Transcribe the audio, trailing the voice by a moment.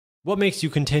What makes you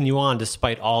continue on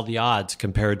despite all the odds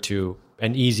compared to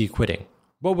an easy quitting?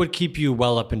 What would keep you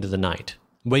well up into the night?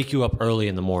 Wake you up early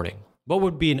in the morning? What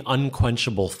would be an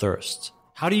unquenchable thirst?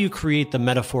 How do you create the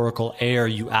metaphorical air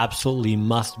you absolutely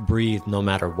must breathe no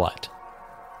matter what?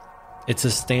 It's a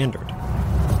standard.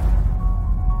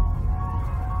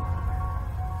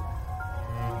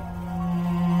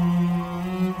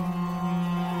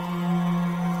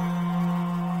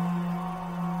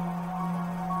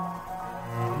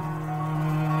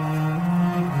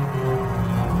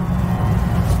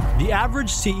 The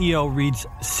average CEO reads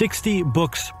 60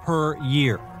 books per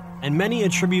year, and many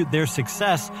attribute their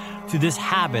success to this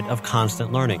habit of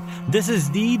constant learning. This is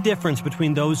the difference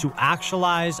between those who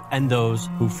actualize and those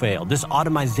who fail. This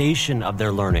automation of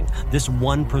their learning, this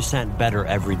 1% better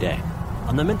every day.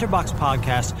 On the MentorBox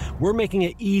podcast, we're making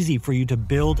it easy for you to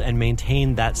build and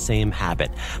maintain that same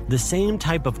habit, the same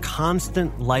type of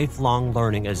constant lifelong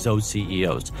learning as those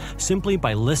CEOs, simply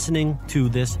by listening to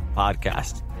this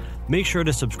podcast. Make sure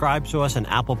to subscribe to us on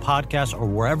Apple Podcasts or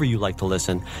wherever you like to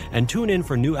listen, and tune in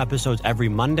for new episodes every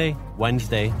Monday,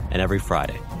 Wednesday, and every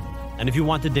Friday. And if you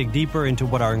want to dig deeper into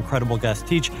what our incredible guests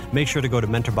teach, make sure to go to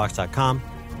mentorbox.com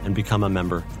and become a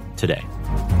member today.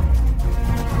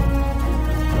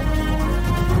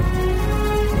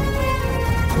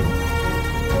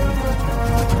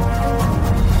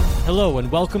 Hello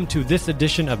and welcome to this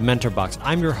edition of MentorBox.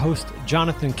 I'm your host,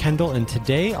 Jonathan Kendall, and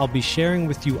today I'll be sharing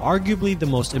with you arguably the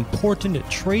most important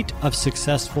trait of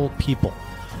successful people,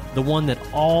 the one that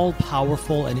all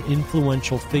powerful and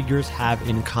influential figures have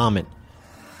in common: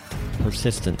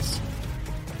 persistence.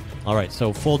 All right,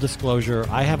 so full disclosure,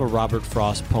 I have a Robert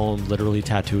Frost poem literally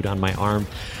tattooed on my arm,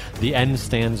 the end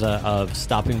stanza of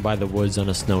Stopping by the Woods on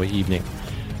a Snowy Evening.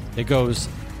 It goes,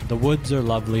 "The woods are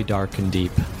lovely, dark and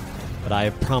deep, but I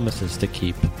have promises to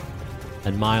keep,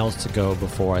 and miles to go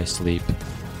before I sleep,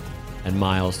 and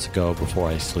miles to go before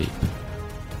I sleep."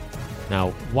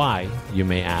 Now, why, you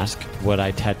may ask, would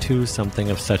I tattoo something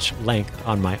of such length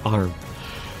on my arm?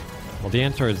 Well, the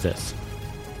answer is this.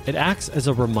 It acts as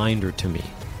a reminder to me,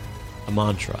 a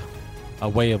mantra, a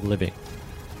way of living,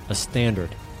 a standard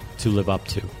to live up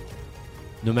to.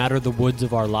 No matter the woods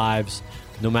of our lives,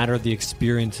 no matter the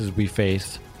experiences we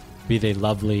face, be they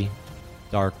lovely,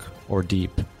 dark, or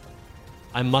deep,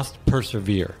 I must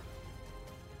persevere.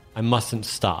 I mustn't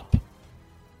stop,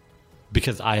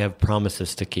 because I have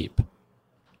promises to keep.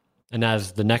 And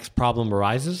as the next problem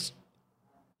arises,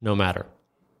 no matter.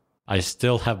 I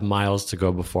still have miles to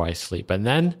go before I sleep. And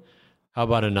then, how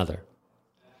about another?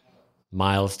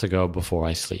 Miles to go before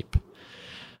I sleep.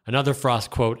 Another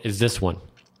Frost quote is this one: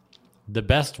 "The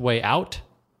best way out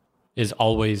is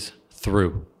always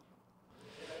through."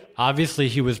 Obviously,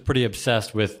 he was pretty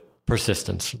obsessed with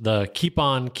persistence, the keep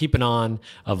on, keeping on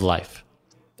of life,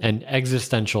 and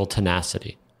existential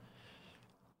tenacity.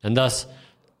 And thus,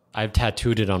 I've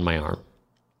tattooed it on my arm.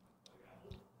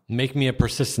 Make me a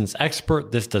persistence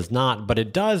expert, this does not, but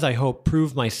it does, I hope,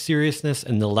 prove my seriousness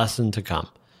in the lesson to come.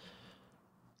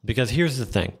 Because here's the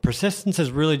thing, persistence is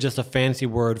really just a fancy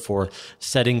word for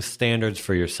setting standards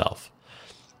for yourself.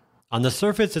 On the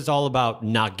surface, it's all about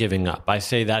not giving up. I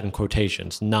say that in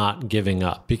quotations, not giving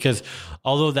up. Because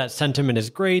although that sentiment is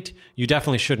great, you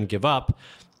definitely shouldn't give up,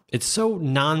 it's so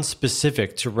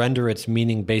non-specific to render its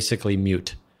meaning basically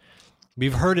mute.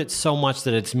 We've heard it so much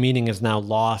that its meaning is now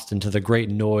lost into the great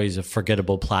noise of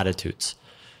forgettable platitudes.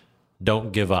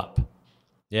 Don't give up.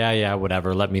 Yeah,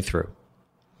 whatever, let me through.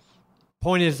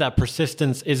 Point is that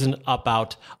persistence isn't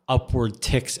about upward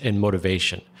ticks in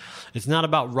motivation. It's not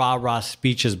about rah-rah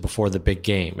speeches before the big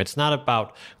game. It's not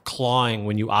about clawing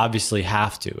when you obviously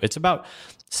have to. It's about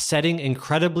setting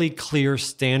incredibly clear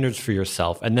standards for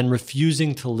yourself and then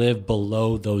refusing to live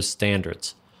below those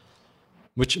standards,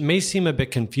 which may seem a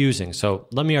bit confusing. So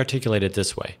let me articulate it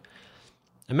this way.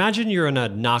 Imagine you're in a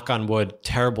knock on wood,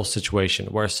 terrible situation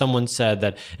where someone said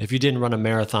that if you didn't run a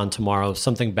marathon tomorrow,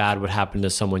 something bad would happen to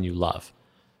someone you love.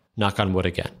 Knock on wood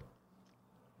again.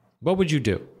 What would you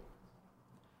do?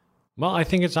 Well, I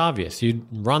think it's obvious. You'd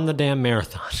run the damn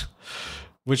marathon,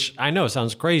 which I know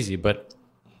sounds crazy, but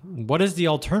what is the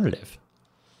alternative?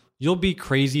 You'll be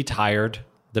crazy tired,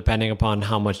 depending upon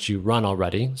how much you run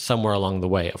already, somewhere along the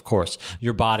way, of course.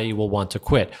 Your body will want to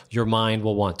quit. Your mind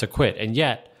will want to quit. And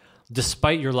yet,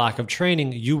 despite your lack of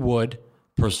training, you would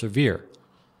persevere.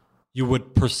 You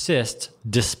would persist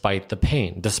despite the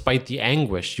pain, despite the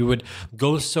anguish. You would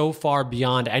go so far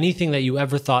beyond anything that you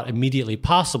ever thought immediately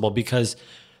possible because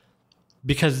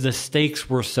the stakes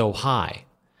were so high,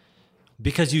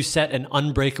 because you set an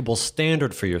unbreakable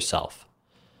standard for yourself.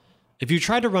 If you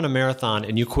try to run a marathon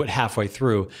and you quit halfway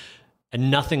through and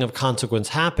nothing of consequence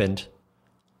happened,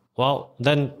 Well,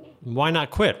 then why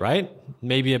not quit, right?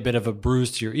 Maybe a bit of a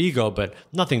bruise to your ego, but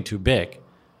nothing too big.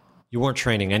 You weren't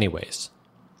training anyways.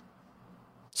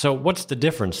 So what's the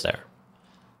difference there?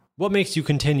 What makes you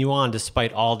continue on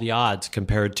despite all the odds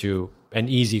compared to an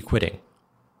easy quitting?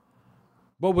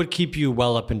 What would keep you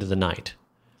well up into the night?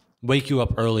 Wake you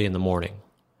up early in the morning?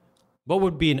 What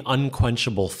would be an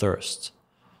unquenchable thirst?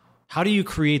 How do you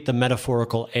create the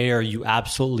metaphorical air you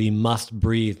absolutely must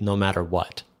breathe no matter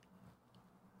what?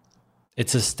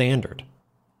 It's a standard.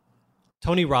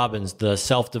 Tony Robbins, the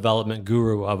self-development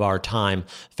guru of our time,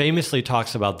 famously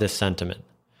talks about this sentiment.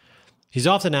 He's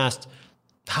often asked,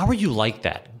 how are you like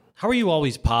that? How are you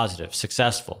always positive,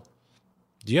 successful?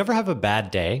 Do you ever have a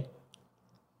bad day?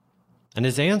 And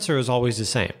his answer is always the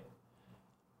same.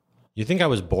 You think I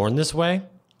was born this way?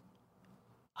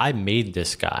 I made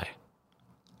this guy,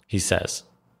 he says,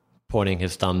 pointing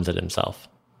his thumbs at himself.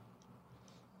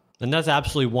 And that's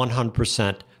absolutely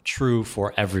 100% true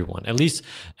for everyone, at least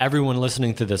everyone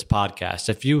listening to this podcast.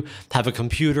 If you have a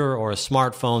computer or a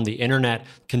smartphone, the internet,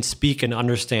 can speak and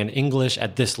understand English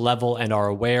at this level and are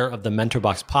aware of the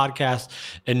MentorBox podcast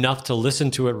enough to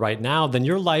listen to it right now, then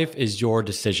your life is your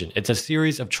decision. It's a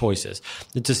series of choices.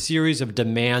 It's a series of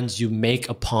demands you make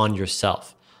upon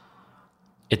yourself.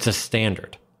 It's a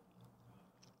standard.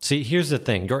 See, here's the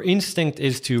thing. Your instinct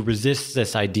is to resist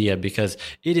this idea because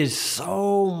it is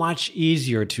so much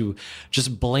easier to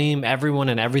just blame everyone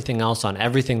and everything else on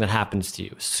everything that happens to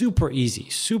you. Super easy,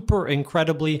 super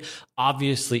incredibly,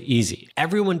 obviously easy.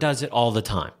 Everyone does it all the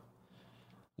time.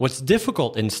 What's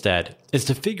difficult instead is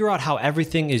to figure out how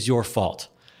everything is your fault,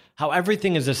 how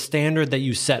everything is a standard that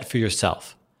you set for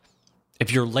yourself.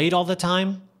 If you're late all the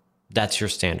time, that's your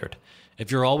standard.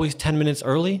 If you're always 10 minutes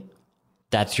early,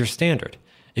 that's your standard.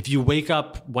 If you wake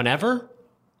up whenever,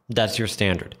 that's your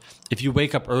standard. If you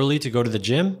wake up early to go to the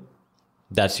gym,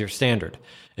 that's your standard.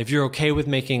 If you're okay with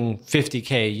making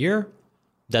 $50K a year,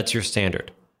 that's your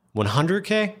standard.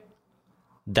 $100K,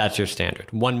 that's your standard.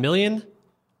 $1 million,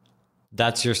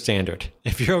 that's your standard.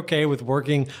 If you're okay with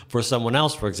working for someone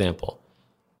else, for example,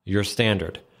 your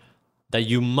standard. That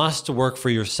you must work for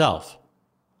yourself,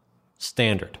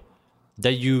 standard.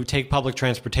 That you take public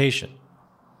transportation.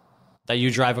 That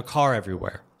you drive a car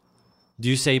everywhere. Do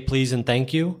you say please and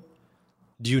thank you?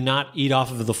 Do you not eat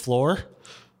off of the floor?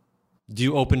 Do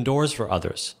you open doors for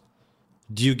others?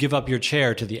 Do you give up your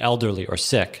chair to the elderly or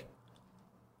sick?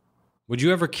 Would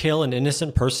you ever kill an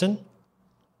innocent person?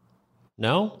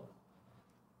 No?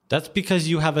 That's because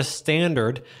you have a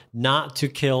standard not to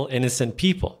kill innocent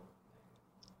people.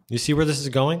 You see where this is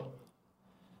going?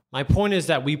 My point is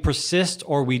that we persist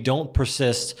or we don't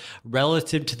persist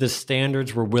relative to the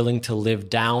standards we're willing to live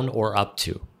down or up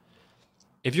to.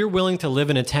 If you're willing to live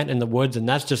in a tent in the woods and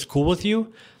that's just cool with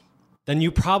you, then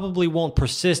you probably won't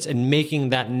persist in making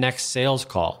that next sales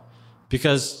call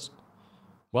because,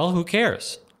 well, who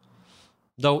cares?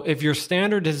 Though if your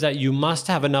standard is that you must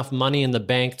have enough money in the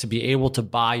bank to be able to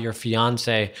buy your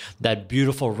fiance that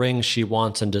beautiful ring she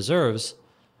wants and deserves,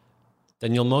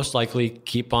 then you'll most likely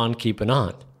keep on keeping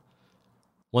on.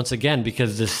 Once again,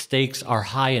 because the stakes are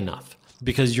high enough,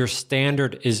 because your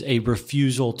standard is a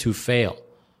refusal to fail.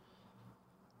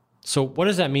 So what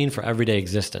does that mean for everyday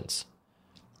existence?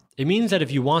 It means that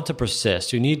if you want to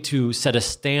persist, you need to set a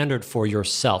standard for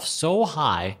yourself so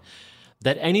high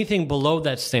that anything below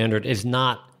that standard is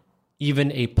not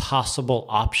even a possible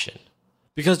option.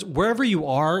 Because wherever you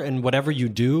are and whatever you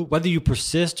do, whether you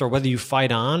persist or whether you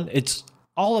fight on, it's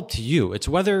all up to you. It's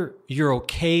whether you're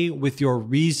okay with your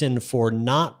reason for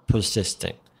not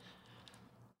persisting.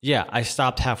 Yeah, I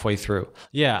stopped halfway through.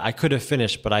 Yeah, I could have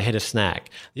finished, but I hit a snag.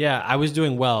 Yeah, I was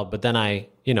doing well, but then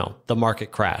the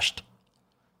market crashed.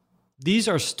 These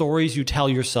are stories you tell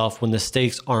yourself when the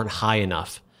stakes aren't high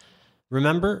enough.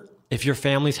 Remember, if your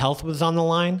family's health was on the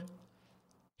line,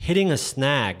 hitting a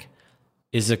snag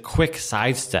is a quick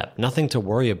sidestep, nothing to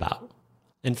worry about.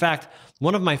 In fact,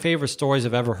 one of my favorite stories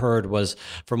I've ever heard was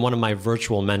from one of my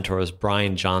virtual mentors,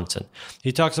 Brian Johnson.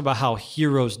 He talks about how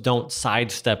heroes don't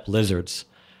sidestep lizards.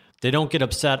 They don't get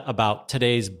upset about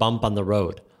today's bump on the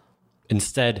road.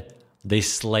 Instead, they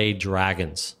slay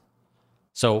dragons.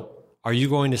 So, are you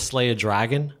going to slay a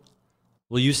dragon?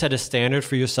 Will you set a standard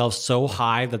for yourself so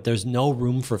high that there's no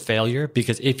room for failure?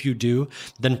 Because if you do,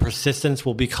 then persistence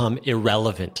will become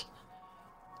irrelevant.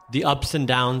 The ups and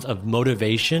downs of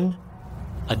motivation,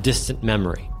 a distant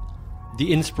memory.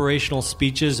 The inspirational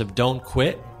speeches of don't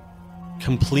quit,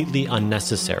 completely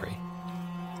unnecessary.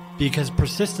 Because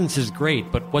persistence is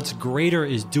great, but what's greater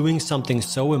is doing something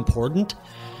so important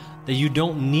that you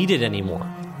don't need it anymore.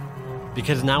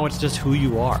 Because now it's just who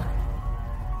you are.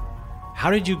 How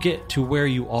did you get to where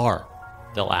you are?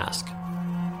 they'll ask.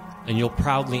 And you'll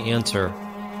proudly answer,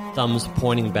 thumbs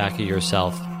pointing back at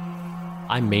yourself,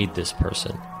 I made this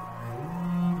person.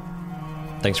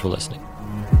 Thanks for listening.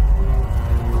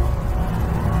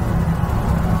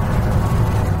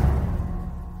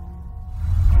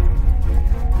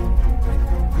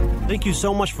 Thank you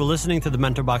so much for listening to the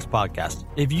MentorBox podcast.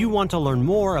 If you want to learn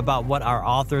more about what our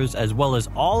authors, as well as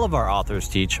all of our authors,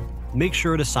 teach, make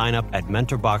sure to sign up at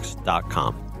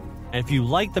mentorbox.com. And if you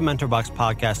like the MentorBox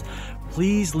podcast,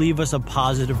 please leave us a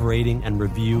positive rating and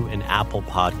review in Apple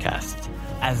Podcasts,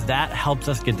 as that helps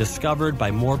us get discovered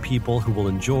by more people who will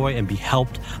enjoy and be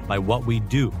helped by what we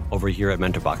do over here at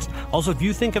MentorBox. Also, if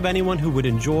you think of anyone who would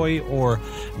enjoy or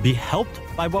be helped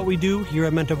by what we do here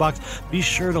at MentorBox, be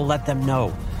sure to let them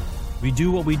know. We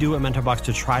do what we do at MentorBox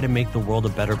to try to make the world a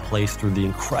better place through the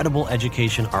incredible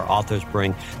education our authors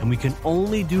bring, and we can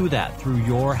only do that through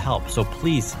your help. So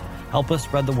please help us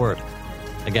spread the word.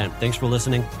 Again, thanks for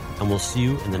listening, and we'll see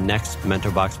you in the next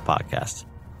MentorBox podcast.